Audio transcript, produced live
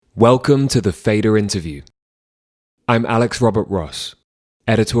Welcome to the Fader Interview. I'm Alex Robert Ross,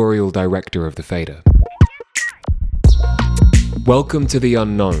 Editorial Director of The Fader. Welcome to the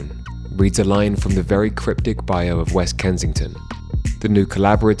Unknown reads a line from the very cryptic bio of West Kensington, the new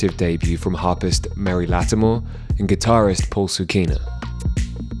collaborative debut from harpist Mary Lattimore and guitarist Paul Sukeena.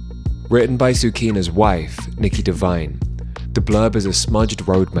 Written by Sukeena's wife, Nikki Devine, the blurb is a smudged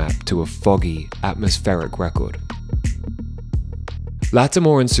roadmap to a foggy, atmospheric record.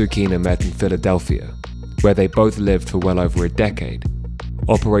 Lattimore and Sukeena met in Philadelphia, where they both lived for well over a decade,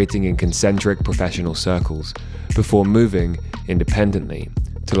 operating in concentric professional circles before moving independently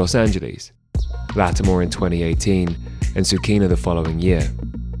to Los Angeles, Lattimore in 2018 and Sukeena the following year.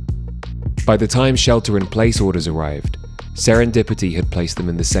 By the time shelter-in-place orders arrived, serendipity had placed them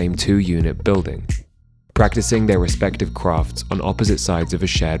in the same two-unit building, practicing their respective crafts on opposite sides of a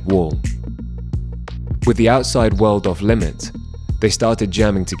shared wall. With the outside world off limits, they started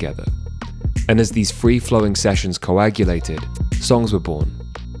jamming together, and as these free-flowing sessions coagulated, songs were born.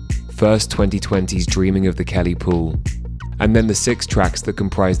 First 2020's Dreaming of the Kelly Pool, and then the 6 tracks that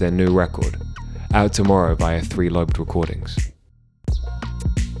comprise their new record, out tomorrow via 3-lobed recordings.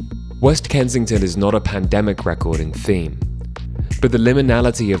 West Kensington is not a pandemic record in theme, but the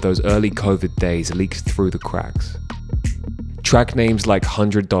liminality of those early COVID days leaked through the cracks. Track names like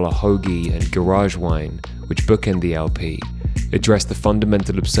 $100 Hoagie and Garage Wine, which bookend the LP, address the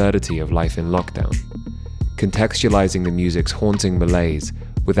fundamental absurdity of life in lockdown, contextualizing the music's haunting malaise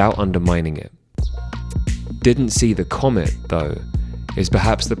without undermining it. Didn't See the Comet, though, is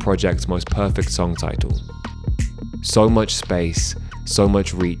perhaps the project's most perfect song title. So much space, so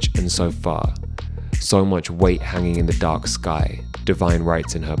much reach and so far, so much weight hanging in the dark sky, Devine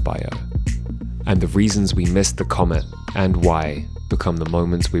writes in her bio. And the reasons we missed the comet and why become the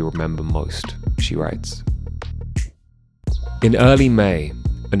moments we remember most, she writes. In early May,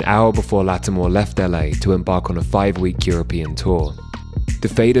 an hour before Lattimore left LA to embark on a 5-week European tour, The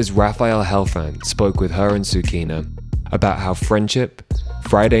Fader's Raphael Helfand spoke with her and Sukeena about how friendship,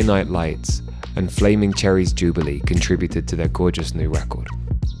 Friday Night Lights, and Flaming Cherries Jubilee contributed to their gorgeous new record.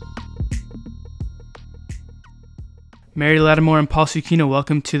 Mary Lattimore and Paul Sukeena,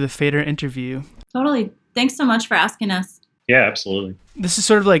 welcome to the Fader Interview. Totally. Thanks so much for asking us. Yeah, absolutely. This is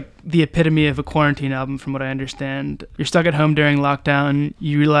sort of like the epitome of a quarantine album from what I understand. You're stuck at home during lockdown.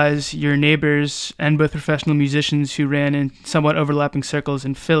 You realize your neighbors and both professional musicians who ran in somewhat overlapping circles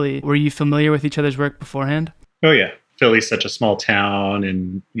in Philly. Were you familiar with each other's work beforehand? Oh, yeah. Philly's such a small town,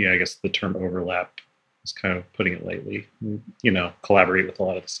 and I guess the term overlap is kind of putting it lightly. Collaborate with a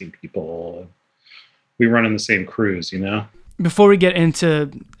lot of the same people. We run in the same crews, Before we get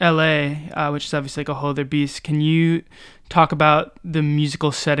into LA, which is obviously like a whole other beast, can you talk about the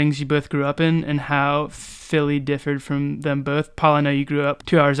musical settings you both grew up in and how Philly differed from them both? Paul, I know you grew up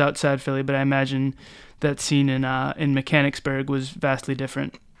 2 hours outside Philly, but I imagine that scene in Mechanicsburg was vastly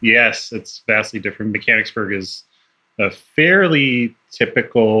different. Yes, it's vastly different. Mechanicsburg is a fairly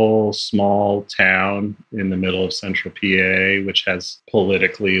typical small town in the middle of central PA, which has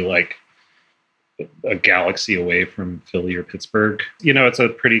politically like a galaxy away from Philly or Pittsburgh. It's a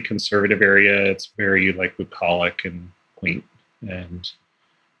pretty conservative area. It's very like bucolic and quaint, and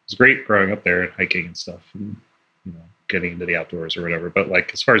it's great growing up there and hiking and stuff, and getting into the outdoors or whatever. But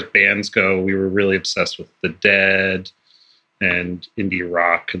like as far as bands go, we were really obsessed with The Dead and indie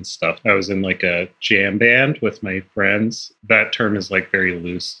rock and stuff. I was in like a jam band with my friends. That term is like very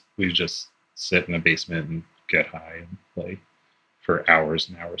loose. We just sit in a basement and get high and play for hours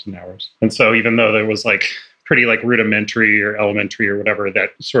and hours and hours. And so even though there was like pretty like rudimentary or elementary or whatever, that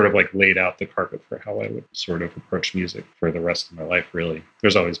sort of like laid out the carpet for how I would sort of approach music for the rest of my life, really.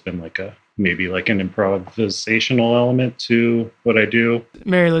 There's always been like maybe like an improvisational element to what I do.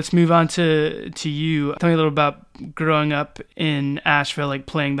 Mary, let's move on to you. Tell me a little about growing up in Asheville, like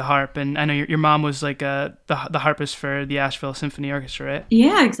playing the harp. And I know your mom was like the harpist for the Asheville Symphony Orchestra, right?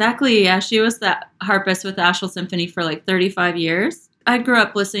 Yeah, exactly. Yeah, she was the harpist with the Asheville Symphony for like 35 years. I grew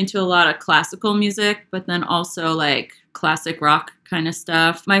up listening to a lot of classical music, but then also like classic rock kind of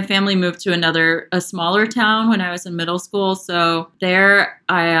stuff. My family moved to a smaller town when I was in middle school. So there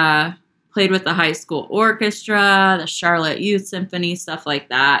I played with the high school orchestra, the Charlotte Youth Symphony, stuff like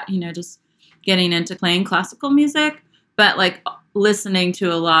that, just getting into playing classical music, but like listening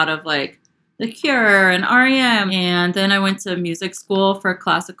to a lot of like The Cure and REM. And then I went to music school for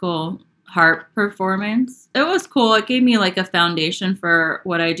classical harp performance. It was cool. It gave me like a foundation for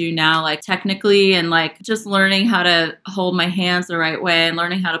what I do now, like technically, and like just learning how to hold my hands the right way and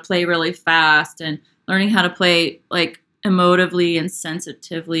learning how to play really fast and learning how to play like emotively and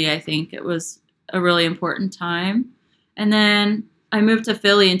sensitively. I think it was a really important time. And then I moved to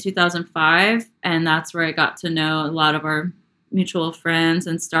Philly in 2005, and that's where I got to know a lot of our mutual friends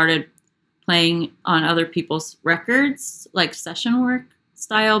and started playing on other people's records, like session work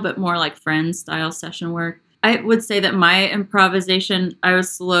style, but more like friend style session work. I would say that my improvisation, I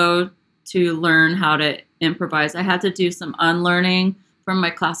was slow to learn how to improvise. I had to do some unlearning from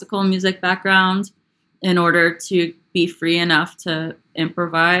my classical music background in order to be free enough to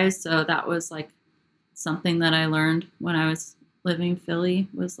improvise. So that was like something that I learned when I was living in Philly,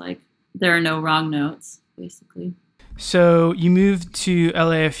 was like, there are no wrong notes, basically. So you moved to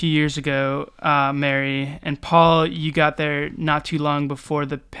LA a few years ago, Mary, and Paul, you got there not too long before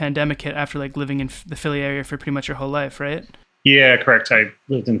the pandemic hit, after like living in the Philly area for pretty much your whole life, right? Yeah, correct. I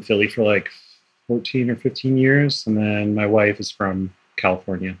lived in Philly for like 14 or 15 years, and then my wife is from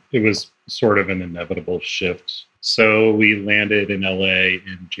California. It was sort of an inevitable shift. So we landed in LA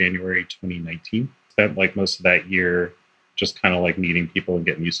in January 2019. Spent like most of that year just kind of like meeting people and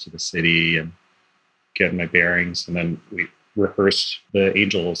getting used to the city and getting my bearings. And then we rehearsed the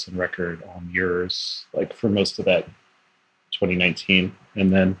Angels and record on Yours like for most of that 2019,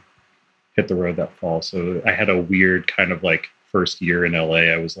 and then hit the road that fall. So I had a weird kind of like first year in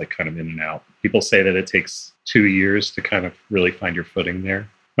LA. I was like kind of in and out. People say that it takes 2 years to kind of really find your footing there.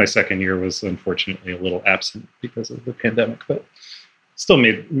 My second year was unfortunately a little absent because of the pandemic, but still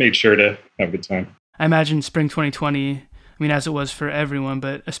made sure to have a good time. I imagine spring 2020, I mean, as it was for everyone,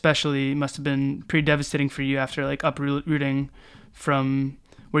 but especially must have been pretty devastating for you after like uprooting from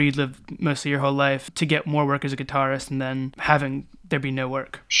where you'd lived mostly your whole life to get more work as a guitarist and then having there be no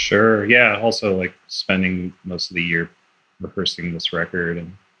work. Sure. Yeah. Also like spending most of the year rehearsing this record,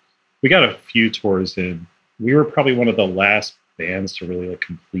 and we got a few tours in. We were probably one of the last bands to really like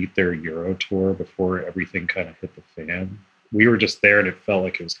complete their Euro tour before everything kind of hit the fan. We were just there and it felt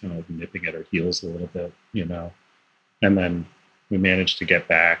like it was kind of nipping at our heels a little bit, you know. And then we managed to get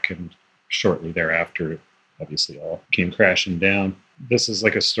back, and shortly thereafter, obviously all came crashing down. This is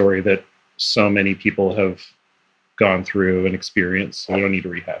like a story that so many people have gone through and experienced, so we don't need to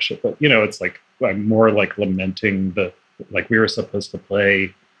rehash it. But, you know, it's like, I'm more like lamenting like we were supposed to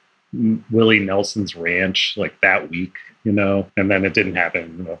play Willie Nelson's Ranch like that week, you know, and then it didn't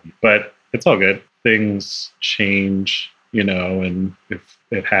happen. You know? But it's all good. Things change, you know, and if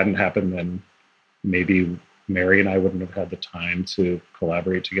it hadn't happened, then maybe Mary and I wouldn't have had the time to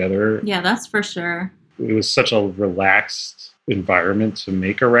collaborate together. Yeah, that's for sure. It was such a relaxed environment to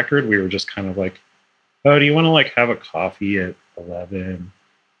make a record. We were just kind of like, oh, do you want to like have a coffee at 11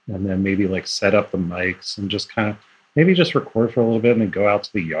 and then maybe like set up the mics and just kind of maybe just record for a little bit and then go out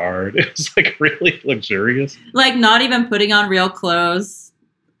to the yard. It was like really luxurious. Like not even putting on real clothes.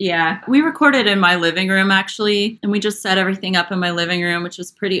 Yeah. We recorded in my living room actually, and we just set everything up in my living room, which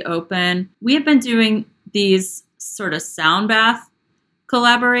was pretty open. We have been doing these sort of sound bath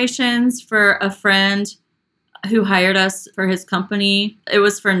collaborations for a friend who hired us for his company. It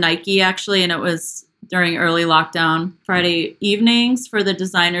was for Nike actually, and it was during early lockdown Friday evenings for the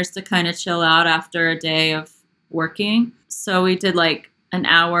designers to kind of chill out after a day of working. So we did like an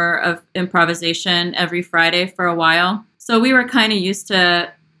hour of improvisation every Friday for a while. So we were kind of used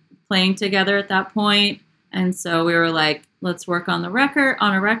to playing together at that point. And so we were like, let's work on a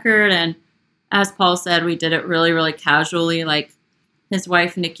record. And as Paul said, we did it really, really casually. Like his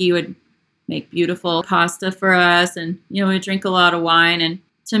wife, Nikki, would make beautiful pasta for us. And, you know, we drink a lot of wine. And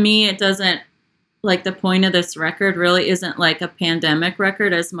to me, it doesn't, like the point of this record really isn't like a pandemic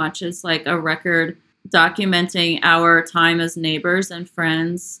record as much as like a record documenting our time as neighbors and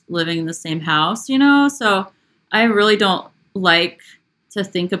friends living in the same house, you know? So I really don't like to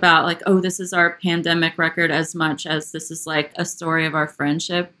think about like, oh, this is our pandemic record as much as this is like a story of our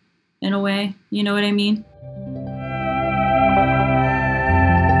friendship in a way. You know what I mean?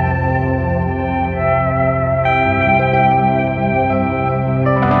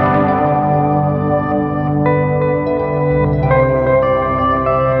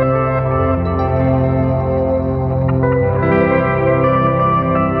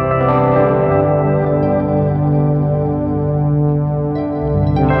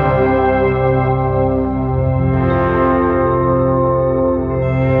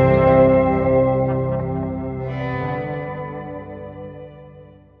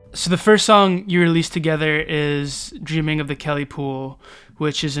 So the first song you released together is Dreaming of the Kelly Pool,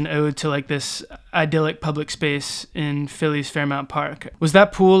 which is an ode to like this idyllic public space in Philly's Fairmount Park. Was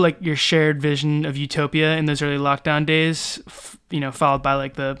that pool like your shared vision of utopia in those early lockdown days, you know, followed by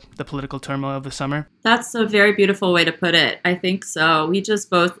like the political turmoil of the summer? That's a very beautiful way to put it. I think so. We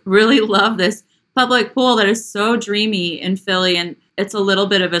just both really love this public pool that is so dreamy in Philly. And It's a little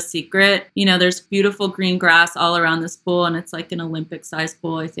bit of a secret. You know, there's beautiful green grass all around this pool, and it's like an Olympic-sized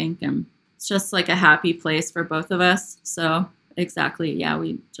pool, I think. And it's just like a happy place for both of us. So exactly, yeah,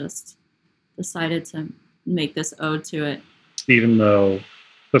 we just decided to make this ode to it. Even though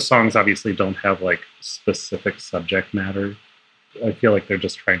the songs obviously don't have like specific subject matter, I feel like they're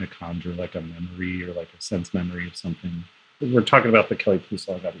just trying to conjure like a memory or like a sense memory of something. We're talking about the Kelly Poo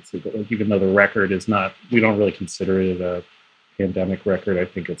song, obviously, but like, even though the record is not, we don't really consider it a pandemic record, I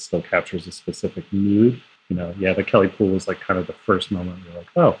think it still captures a specific mood. You know, yeah, the Kelly Pool was like kind of the first moment you're like,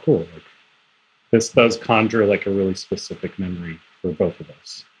 oh, cool. Like this does conjure like a really specific memory for both of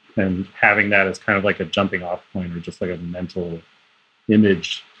us. And having that as kind of like a jumping off point or just like a mental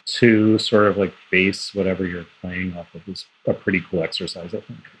image to sort of like base whatever you're playing off of is a pretty cool exercise, I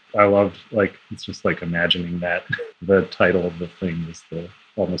think. I loved, like, it's just like imagining that the title of the thing is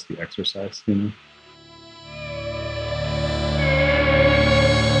almost the exercise, you know?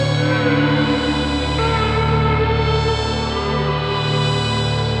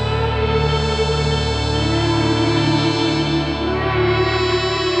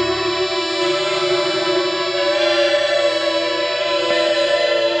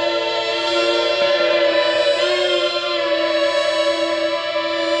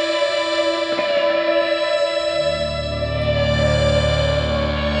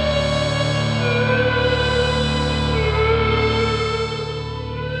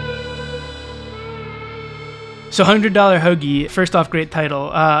 So $100 Hoagie, first off, great title.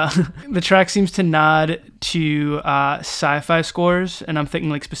 The track seems to nod to sci-fi scores, and I'm thinking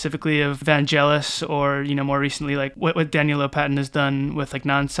like specifically of Vangelis or, you know, more recently like what Daniel Lopatin has done with like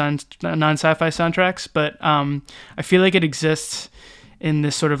non-sci-fi soundtracks. But I feel like it exists in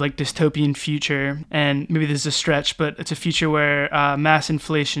this sort of like dystopian future, and maybe this is a stretch, but it's a future where mass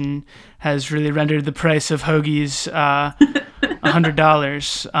inflation has really rendered the price of hoagies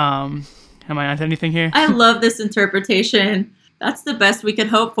 $100. Am I onto anything here? I love this interpretation. That's the best we could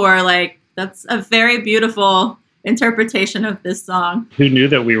hope for. Like, that's a very beautiful interpretation of this song. Who knew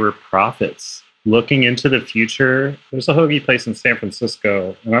that we were prophets? Looking into the future, there's a hoagie place in San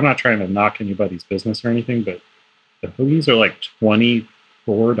Francisco, and I'm not trying to knock anybody's business or anything, but the hoagies are like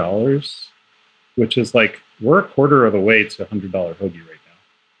 $24, which is like, we're a quarter of the way to a $100 hoagie right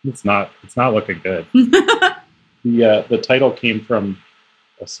now. It's not looking good. The title came from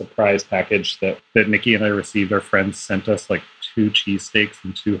a surprise package that Nikki and I received. Our friends sent us like 2 cheesesteaks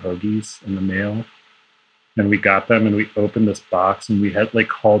and 2 hoagies in the mail. And we got them and we opened this box and we had like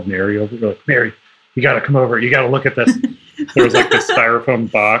called Mary over. We're like, Mary, you got to come over. You got to look at this. There was like this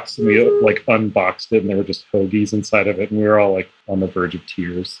styrofoam box and we like unboxed it and there were just hoagies inside of it. And we were all like on the verge of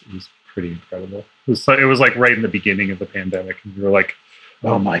tears. It was pretty incredible. It was like right in the beginning of the pandemic. And we were like,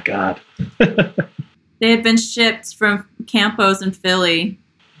 oh my God. They had been shipped from Campos in Philly.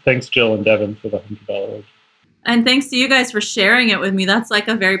 Thanks, Jill and Devin, for the $100. And thanks to you guys for sharing it with me. That's like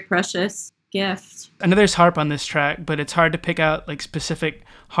a very precious gift. I know there's harp on this track, but it's hard to pick out like specific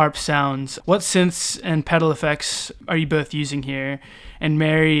harp sounds. What synths and pedal effects are you both using here? And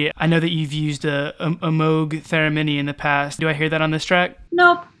Mary, I know that you've used a Moog Theremin in the past. Do I hear that on this track?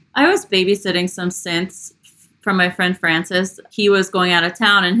 Nope. I was babysitting some synths from my friend Francis. He was going out of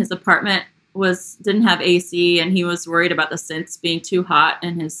town and his apartment didn't have AC, and he was worried about the synths being too hot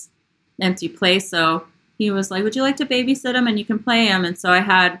in his empty place. So he was like, would you like to babysit him and you can play him? And so I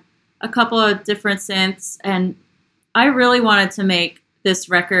had a couple of different synths, and I really wanted to make this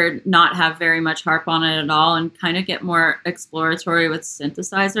record not have very much harp on it at all and kind of get more exploratory with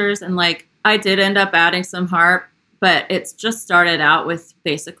synthesizers. And like, I did end up adding some harp, but it's just started out with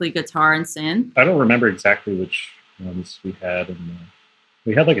basically guitar and synth. I don't remember exactly which ones we had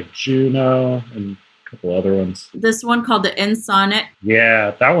we had like a Juno and a couple other ones. This one called the Insonic.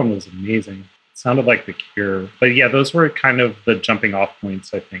 Yeah, that one was amazing. It sounded like The Cure. But yeah, those were kind of the jumping off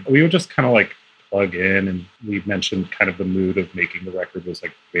points, I think. We would just kind of like plug in, and we mentioned kind of the mood of making the record was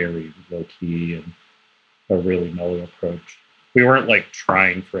like very low key and a really mellow approach. We weren't like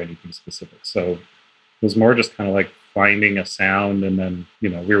trying for anything specific. So it was more just kind of like finding a sound, and then, you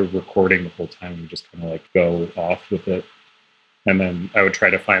know, we were recording the whole time. We just kind of like go off with it. And then I would try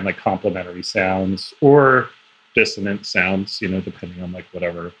to find like complementary sounds or dissonant sounds, you know, depending on like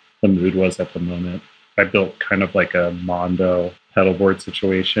whatever the mood was at the moment. I built kind of like a Mondo pedalboard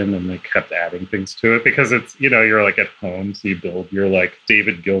situation, and they kept adding things to it because it's, you know, you're like at home, so you build your like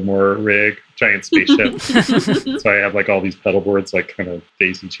David Gilmour rig, giant spaceship. So I have like all these pedalboards like kind of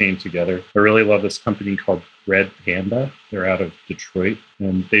daisy chained together. I really love this company called Red Panda. They're out of Detroit,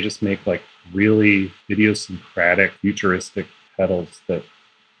 and they just make like really idiosyncratic, futuristic pedals that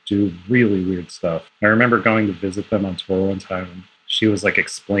do really weird stuff. I remember going to visit them on tour one time and she was like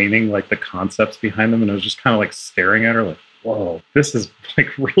explaining like the concepts behind them, and I was just kind of like staring at her like, whoa, this is like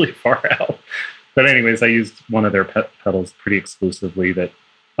really far out. But anyways, I used one of their pedals pretty exclusively that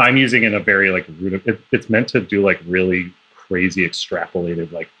I'm using in a very like it's meant to do like really crazy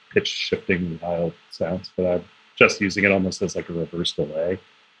extrapolated like pitch shifting wild sounds, but I'm just using it almost as like a reverse delay,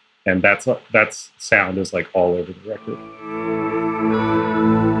 and that's sound is like all over the record.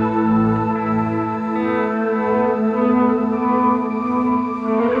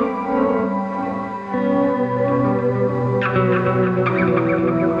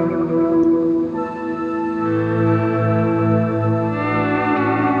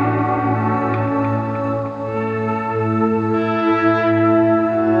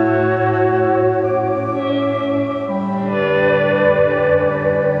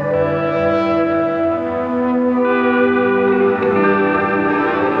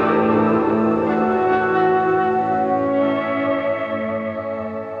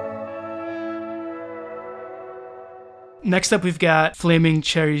 Next up, we've got Flaming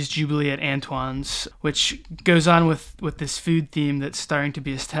Cherries Jubilee at Antoine's, which goes on with this food theme that's starting to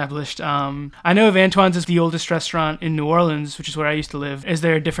be established. I know of Antoine's as the oldest restaurant in New Orleans, which is where I used to live. Is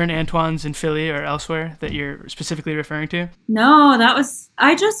there a different Antoine's in Philly or elsewhere that you're specifically referring to? No,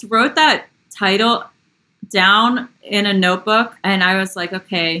 I just wrote that title down in a notebook, and I was like,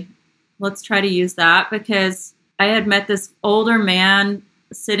 okay, let's try to use that, because I had met this older man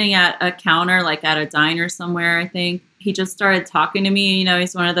sitting at a counter, like at a diner somewhere, I think. He just started talking to me. You know,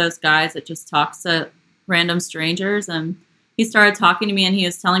 he's one of those guys that just talks to random strangers. And he started talking to me, and he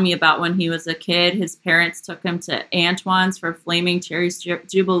was telling me about when he was a kid, his parents took him to Antoine's for Flaming Cherries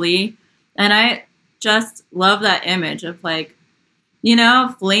Jubilee. And I just love that image of like, you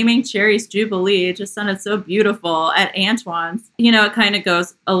know, Flaming Cherries Jubilee. It just sounded so beautiful at Antoine's. You know, it kind of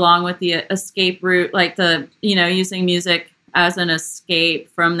goes along with the escape route, like the, you know, using music as an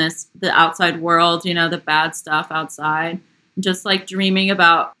escape from the outside world, you know, the bad stuff outside. Just like dreaming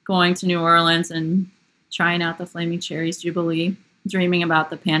about going to New Orleans and trying out the Flaming Cherries Jubilee, dreaming about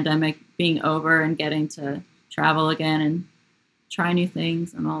the pandemic being over and getting to travel again and try new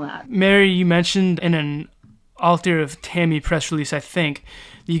things and all that. Mary, you mentioned in an Altar of Tammy press release, I think,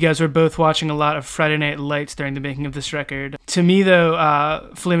 you guys were both watching a lot of Friday Night Lights during the making of this record. To me, though,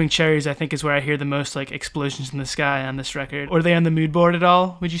 Flaming Cherries, I think, is where I hear the most like explosions in the sky on this record. Were they on the mood board at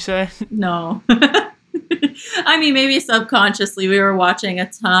all, would you say? No. I mean, maybe subconsciously we were watching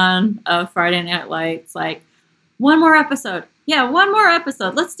a ton of Friday Night Lights, like, one more episode. Yeah, one more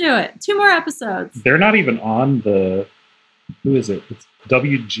episode. Let's do it. 2 more episodes. They're not even on who is it? It's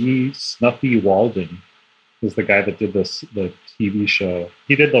W.G. Snuffy Walden is the guy that did the TV show.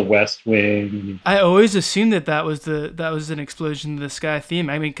 He did The West Wing. I always assumed that was an explosion in the sky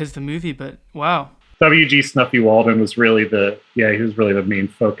theme. I mean, because the movie, but wow. W.G. Snuffy Walden was really the main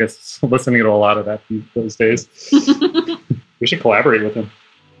focus. Listening to a lot of that those days. We should collaborate with him.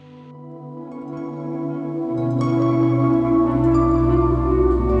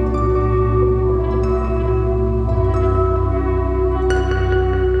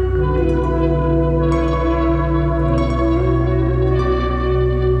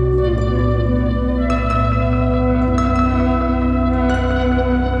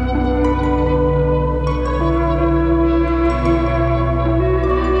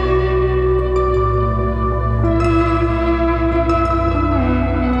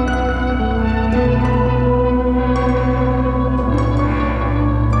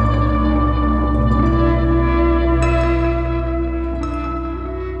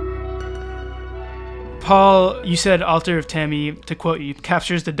 Paul, you said Altar of Tammy, to quote you,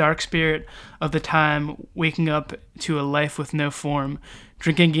 captures the dark spirit of the time, waking up to a life with no form,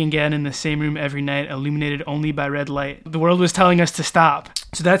 drinking again in the same room every night, illuminated only by red light. The world was telling us to stop.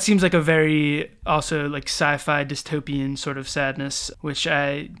 So that seems like a very also like sci-fi dystopian sort of sadness, which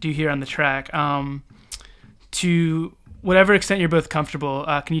I do hear on the track. To whatever extent you're both comfortable,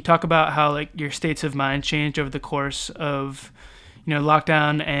 can you talk about how like your states of mind changed over the course of, you know,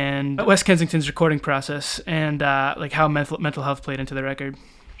 lockdown and West Kensington's recording process, and like how mental health played into the record?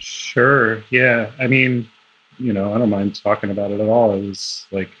 Sure. Yeah. I mean, you know, I don't mind talking about it at all. It was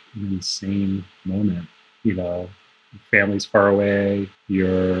like an insane moment. You know, family's far away.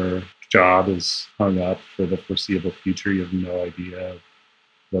 Your job is hung up for the foreseeable future. You have no idea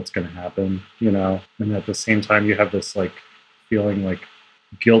what's going to happen, you know, and at the same time, you have this like feeling like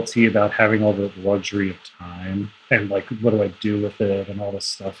guilty about having all the luxury of time and like, what do I do with it and all this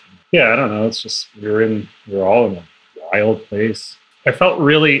stuff. Yeah, I don't know. It's just, we're all in a wild place. I felt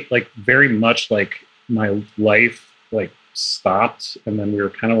really like very much like my life like stopped, and then we were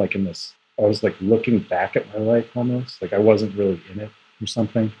kind of like in this I was like looking back at my life almost, like I wasn't really in it or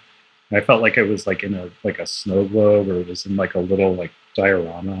something. And I felt like I was like in a snow globe, or it was in like a little like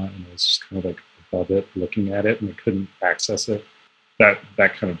diorama, and I was just kind of like above it, looking at it, and I couldn't access it. That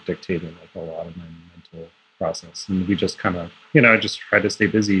kind of dictated like a lot of my mental process. And we just kind of, just tried to stay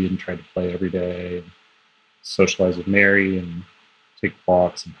busy and tried to play every day and socialize with Mary and take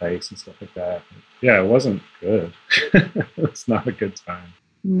walks and hikes and stuff like that. But yeah, it wasn't good. It's not a good time.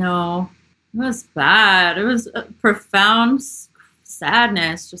 No, it was bad. It was a profound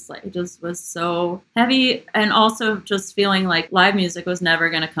sadness. Just like, it just was so heavy. And also just feeling like live music was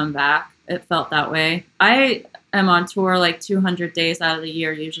never going to come back. It felt that way. I am on tour like 200 days out of the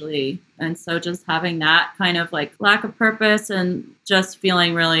year usually. And so just having that kind of like lack of purpose and just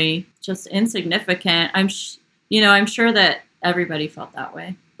feeling really just insignificant. I'm sure that everybody felt that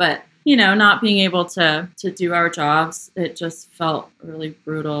way, but not being able to do our jobs, it just felt really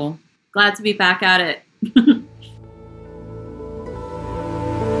brutal. Glad to be back at it.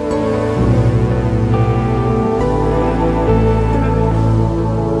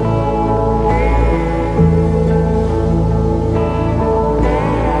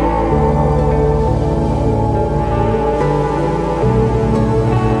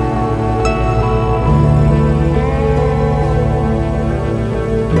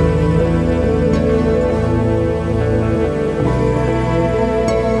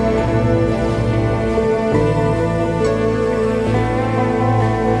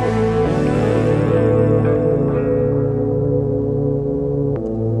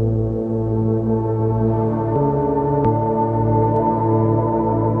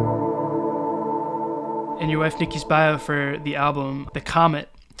 Nikki's bio for the album, the comet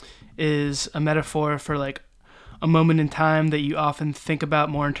is a metaphor for like a moment in time that you often think about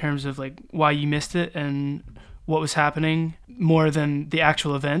more in terms of like why you missed it and what was happening more than the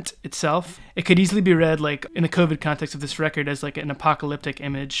actual event itself. It could easily be read like in the COVID context of this record as like an apocalyptic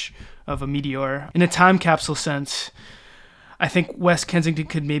image of a meteor. In a time capsule sense, I think West Kensington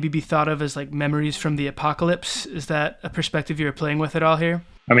could maybe be thought of as like memories from the apocalypse. Is that a perspective you're playing with at all here?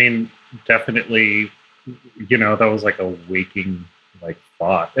 I mean, definitely. That was like a waking like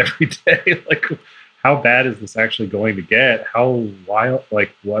thought every day. Like, how bad is this actually going to get? How wild,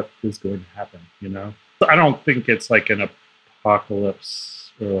 like what is going to happen? I don't think it's like an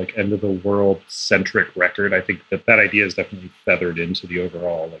apocalypse or like end of the world centric record. I think that idea is definitely feathered into the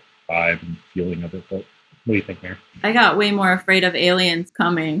overall like vibe and feeling of it. But what do you think, Mary? I got way more afraid of aliens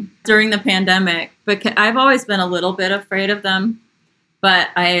coming during the pandemic, but I've always been a little bit afraid of them. But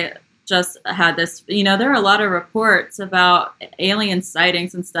I just had this, there are a lot of reports about alien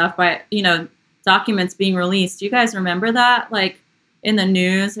sightings and stuff by, documents being released. Do you guys remember that? Like in the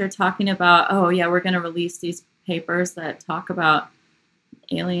news, they're talking about, oh yeah, we're going to release these papers that talk about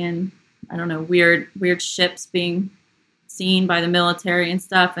alien, weird ships being seen by the military and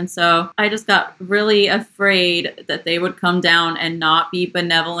stuff. And so I just got really afraid that they would come down and not be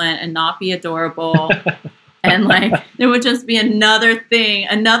benevolent and not be adorable. And like, it would just be another thing,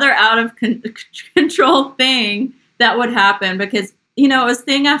 another out of control thing that would happen because, it was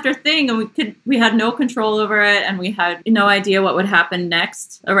thing after thing and we had no control over it and we had no idea what would happen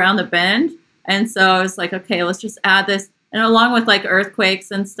next around the bend. And so I was like, okay, let's just add this. And along with like earthquakes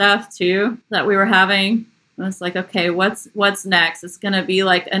and stuff too, that we were having, I was like, okay, what's next? It's going to be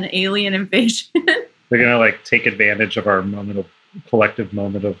like an alien invasion. They're going to like take advantage of our collective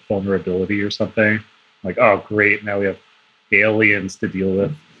moment of vulnerability or something. Like, oh, great. Now we have aliens to deal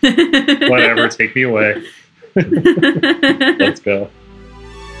with. Whatever. Take me away. Let's go.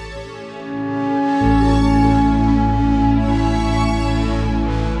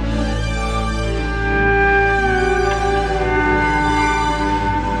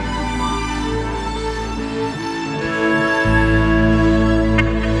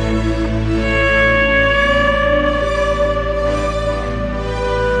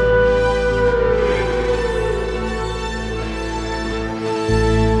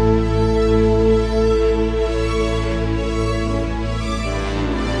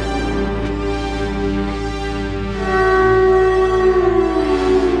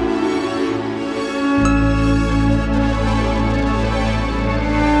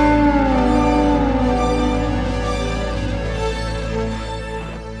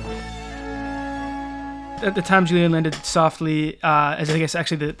 At the time Julian landed softly, as I guess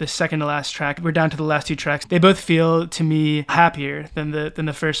actually the second to last track, we're down to the last two tracks. They both feel to me happier than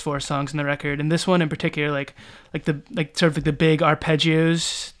the first four songs in the record. And this one in particular, like sort of like the big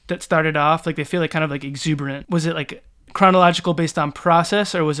arpeggios that started off, like they feel like kind of like exuberant. Was it like chronological based on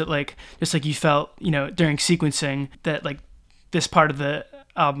process, or was it like just like you felt, during sequencing that like this part of the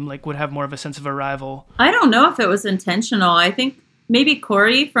album like would have more of a sense of arrival? I don't know if it was intentional. I think maybe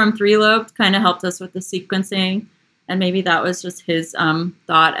Corey from Three Lobed kind of helped us with the sequencing, and maybe that was just his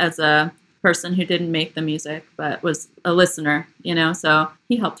thought as a person who didn't make the music but was a listener, so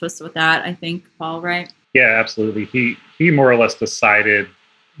he helped us with that, I think. Paul, right? Yeah, absolutely. He more or less decided,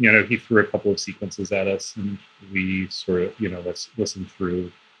 he threw a couple of sequences at us, and we sort of, let's listen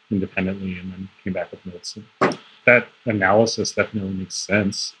through independently, and then came back with notes. And that analysis definitely makes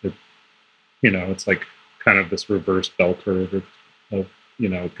sense. It's like kind of this reverse bell curve of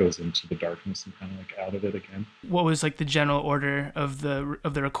it goes into the darkness and kind of like out of it again. What was like the general order of the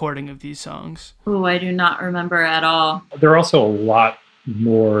recording of these songs? Oh, I do not remember at all. There are also a lot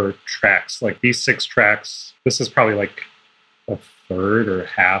more tracks. Like these 6 tracks, this is probably like a third or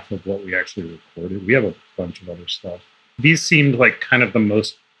half of what we actually recorded. We have a bunch of other stuff. These seemed like kind of the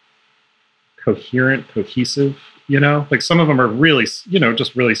most cohesive, like some of them are really,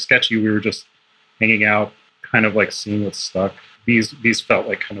 just really sketchy. We were just hanging out, kind of like seeing what stuck. These felt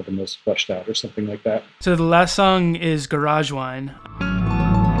like kind of the most fleshed out or something like that. So the last song is Garage Wine.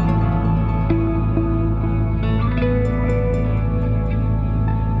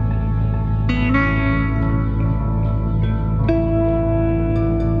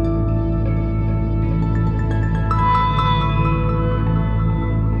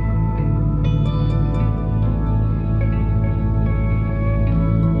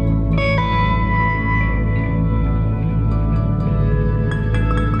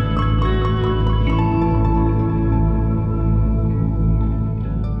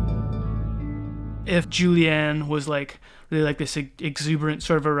 If Julianne was like really like this exuberant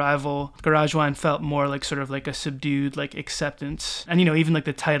sort of arrival, Garage Wine felt more like sort of like a subdued like acceptance. And even like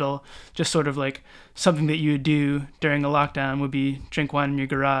the title, just sort of like something that you would do during a lockdown would be drink wine in your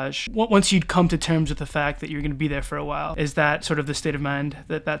garage. Once you'd come to terms with the fact that you're going to be there for a while, is that sort of the state of mind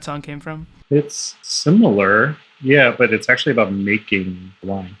that song came from? It's similar, yeah, but it's actually about making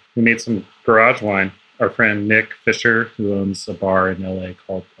wine. We made some garage wine. Our friend Nick Fisher, who owns a bar in LA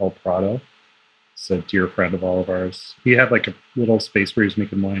called El Prado, is a dear friend of all of ours. He had like a little space where he was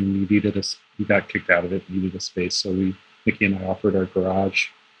making wine, and he got kicked out of it, needed a space. So Nikki and I offered our garage.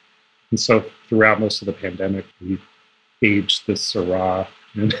 And so throughout most of the pandemic, we aged this Syrah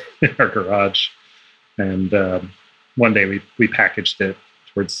in our garage. And one day we packaged it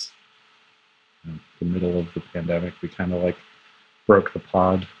towards the middle of the pandemic. We kind of like broke the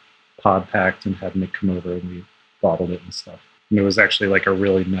pod pact and had Nick come over, and we bottled it and stuff. And it was actually like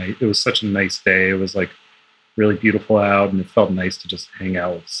it was such a nice day. It was like really beautiful out, and it felt nice to just hang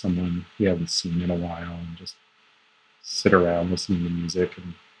out with someone we haven't seen in a while and just sit around listening to music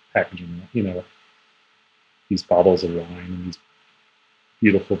and packaging, these bottles of wine, and these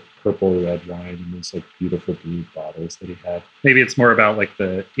beautiful purple red wine, and these like beautiful blue bottles that he had. Maybe it's more about like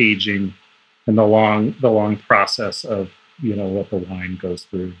the aging and the long process of, what the wine goes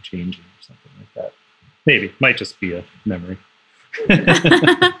through and changing or something like that. Maybe. Might just be a memory.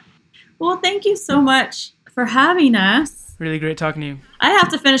 Well, thank you so much for having us. Really great talking to you. I have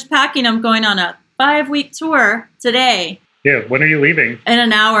to finish packing. I'm going on a 5-week tour today. Yeah, when are you leaving? In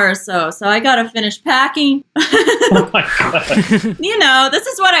an hour or so. So I got to finish packing. Oh my God. This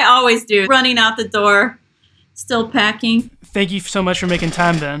is what I always do. Running out the door, still packing. Thank you so much for making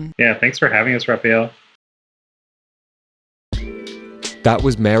time, Ben. Yeah, thanks for having us, Raphael. That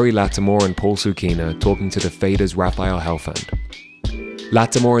was Mary Lattimore and Paul Sukeena talking to the Fader's Raphael Helfand.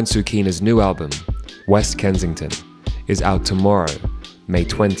 Lattimore and Sukeena's new album, West Kensington, is out tomorrow, May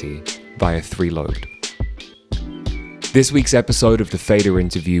 20, via Three Lobed. This week's episode of the Fader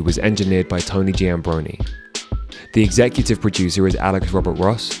interview was engineered by Tony Giambroni. The executive producer is Alex Robert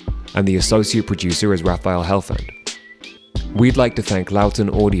Ross, and the associate producer is Raphael Helfand. We'd like to thank Loughton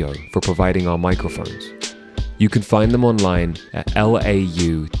Audio for providing our microphones. You can find them online at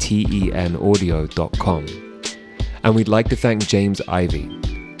lautenaudio.com. And we'd like to thank James Ivey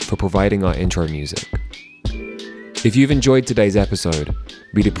for providing our intro music. If you've enjoyed today's episode,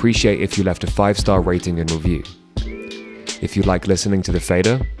 we'd appreciate if you left a 5-star rating and review. If you like listening to The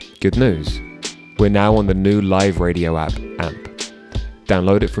Fader, good news. We're now on the new live radio app, AMP.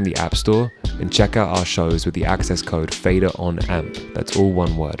 Download it from the App Store and check out our shows with the access code FADERONAMP. That's all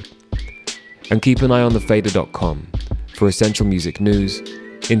one word. And keep an eye on thefader.com for essential music news,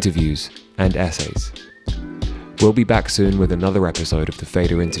 interviews, and essays. We'll be back soon with another episode of The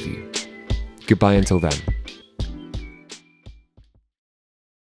Fader Interview. Goodbye until then.